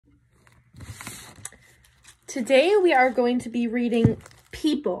Today we are going to be reading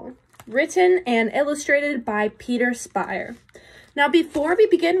People, written and illustrated by Peter Spier. Now before we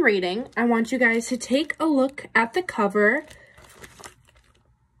begin reading, I want you guys to take a look at the cover.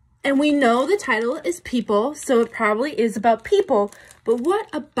 And we know the title is People, so it probably is about people. But what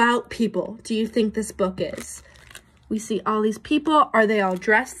about people do you think this book is? We see all these people. Are they all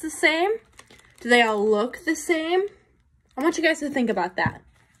dressed the same? Do they all look the same? I want you guys to think about that.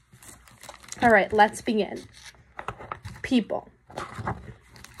 All right, let's begin. People.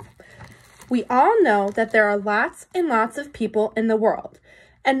 We all know that there are lots and lots of people in the world,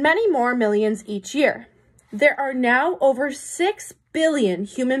 and many more millions each year. There are now over 6 billion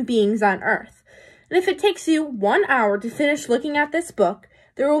human beings on Earth, and if it takes you 1 hour to finish looking at this book,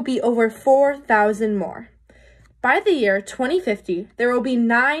 there will be over 4,000 more. By the year 2050, there will be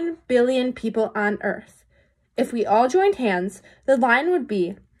 9 billion people on Earth. If we all joined hands, the line would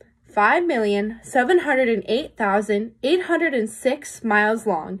be 5,708,806 miles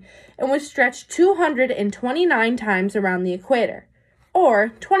long and would stretch 229 times around the equator,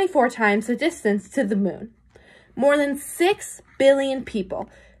 or 24 times the distance to the moon. More than 6 billion people,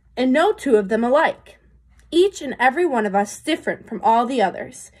 and no two of them alike. Each and every one of us different from all the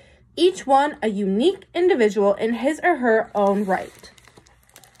others. Each one a unique individual in his or her own right.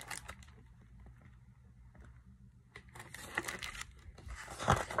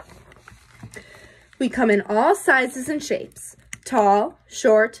 We come in all sizes and shapes, tall,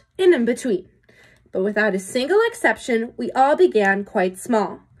 short, and in between. But without a single exception, we all began quite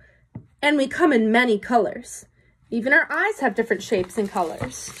small. And we come in many colors. Even our eyes have different shapes and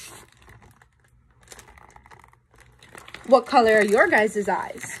colors. What color are your guys'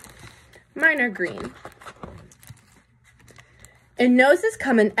 eyes? Mine are green. And noses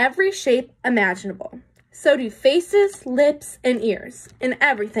come in every shape imaginable. So do faces, lips, and ears, and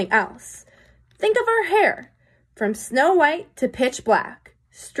everything else. Think of our hair, from snow white to pitch black,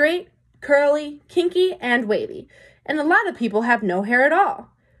 straight, curly, kinky, and wavy. And a lot of people have no hair at all.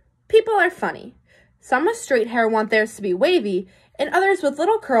 People are funny. Some with straight hair want theirs to be wavy, and others with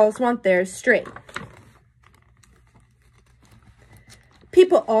little curls want theirs straight.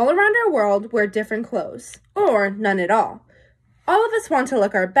 People all around our world wear different clothes, or none at all. All of us want to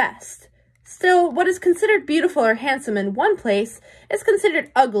look our best. Still, what is considered beautiful or handsome in one place is considered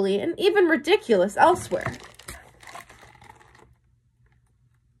ugly and even ridiculous elsewhere.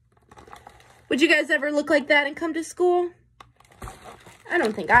 Would you guys ever look like that and come to school? I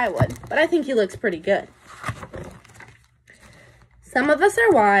don't think I would, but I think he looks pretty good. Some of us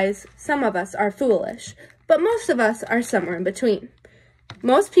are wise, some of us are foolish, but most of us are somewhere in between.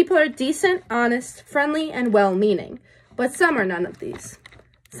 Most people are decent, honest, friendly, and well-meaning, but some are none of these.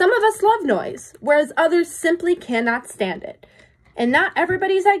 Some of us love noise, whereas others simply cannot stand it. And not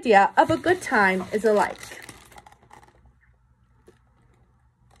everybody's idea of a good time is alike.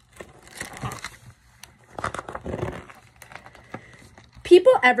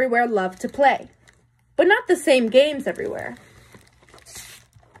 People everywhere love to play, but not the same games everywhere.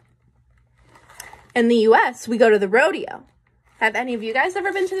 In the US, we go to the rodeo. Have any of you guys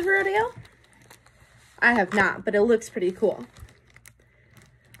ever been to the rodeo? I have not, but it looks pretty cool.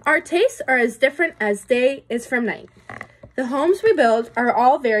 Our tastes are as different as day is from night. The homes we build are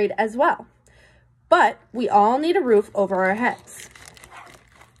all varied as well, but we all need a roof over our heads.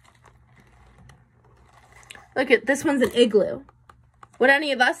 Look at this one's an igloo. Would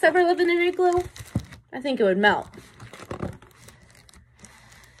any of us ever live in an igloo? I think it would melt.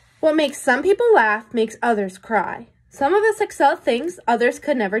 What makes some people laugh makes others cry. Some of us excel at things others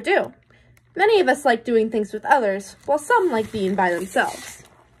could never do. Many of us like doing things with others, while some like being by themselves.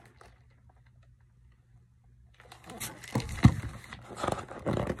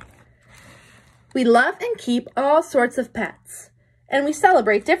 We love and keep all sorts of pets, and we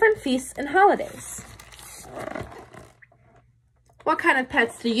celebrate different feasts and holidays. What kind of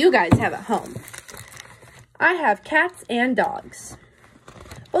pets do you guys have at home? I have cats and dogs.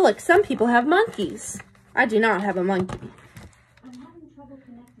 But look, some people have monkeys. I do not have a monkey.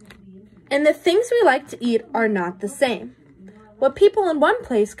 And the things we like to eat are not the same. What people in one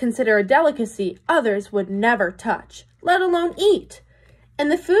place consider a delicacy, others would never touch, let alone eat. And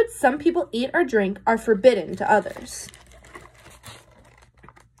the foods some people eat or drink are forbidden to others.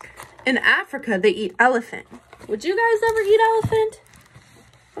 In Africa, they eat elephant. Would you guys ever eat elephant?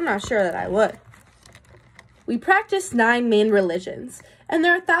 I'm not sure that I would. We practice 9 main religions, and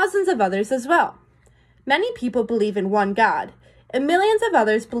there are thousands of others as well. Many people believe in one God, and millions of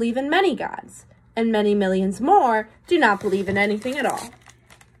others believe in many gods, and many millions more do not believe in anything at all.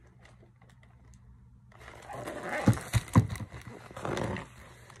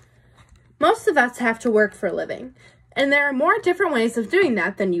 Most of us have to work for a living, and there are more different ways of doing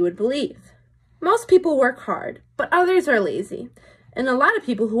that than you would believe. Most people work hard, but others are lazy, and a lot of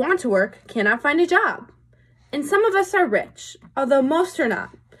people who want to work cannot find a job. And some of us are rich, although most are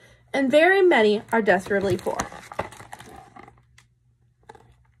not, and very many are desperately poor.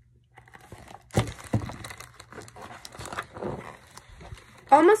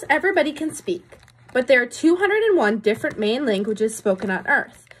 Almost everybody can speak, but there are 201 different main languages spoken on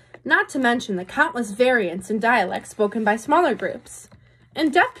Earth, not to mention the countless variants in dialects spoken by smaller groups.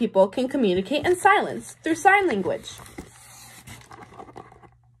 And deaf people can communicate in silence through sign language.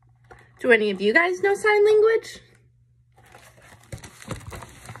 Do any of you guys know sign language?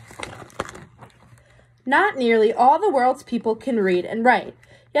 Not nearly all the world's people can read and write,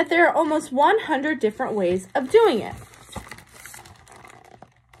 yet there are almost 100 different ways of doing it.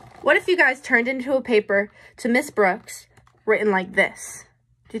 What if you guys turned into a paper to Miss Brooks written like this?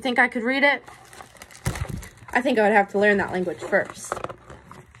 Do you think I could read it? I think I would have to learn that language first.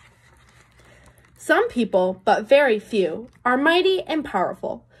 Some people, but very few, are mighty and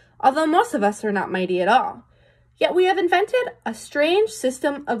powerful, although most of us are not mighty at all. Yet we have invented a strange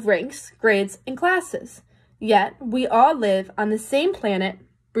system of ranks, grades, and classes. Yet we all live on the same planet,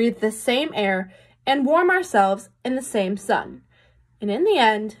 breathe the same air, and warm ourselves in the same sun. And in the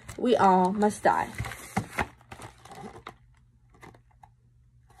end, we all must die.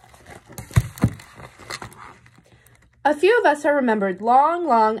 A few of us are remembered long,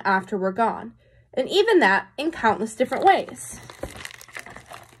 long after we're gone, and even that in countless different ways.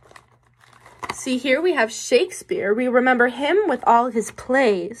 See, here we have Shakespeare. We remember him with all of his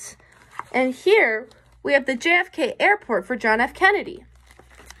plays. And here we have the JFK Airport for John F. Kennedy.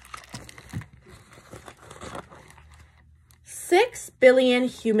 6 billion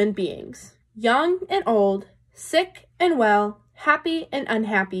human beings, young and old, sick and well, happy and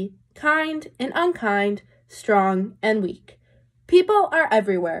unhappy, kind and unkind, strong and weak. People are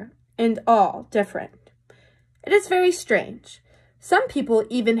everywhere and all different. It is very strange. Some people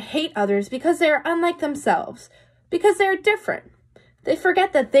even hate others because they are unlike themselves, because they are different. They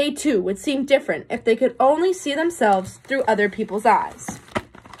forget that they too would seem different if they could only see themselves through other people's eyes.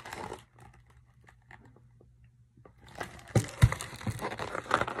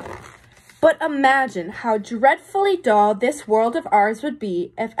 But imagine how dreadfully dull this world of ours would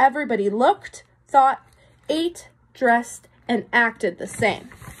be if everybody looked, thought, ate, dressed, and acted the same.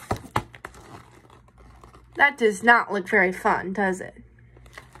 That does not look very fun, does it?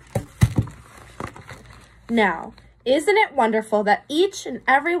 Now, isn't it wonderful that each and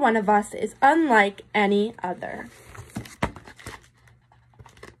every one of us is unlike any other?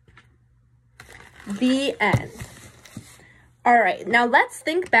 The end. All right, now let's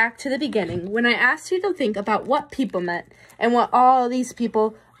think back to the beginning when I asked you to think about what people meant and what all these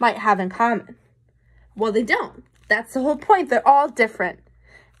people might have in common. Well, they don't. That's the whole point. They're all different.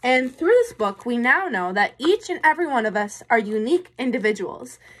 And through this book, we now know that each and every one of us are unique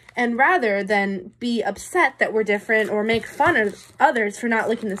individuals. And rather than be upset that we're different or make fun of others for not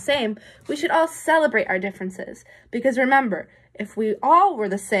looking the same, we should all celebrate our differences. Because remember, if we all were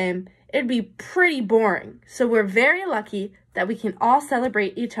the same, it'd be pretty boring. So we're very lucky that we can all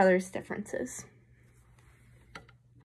celebrate each other's differences.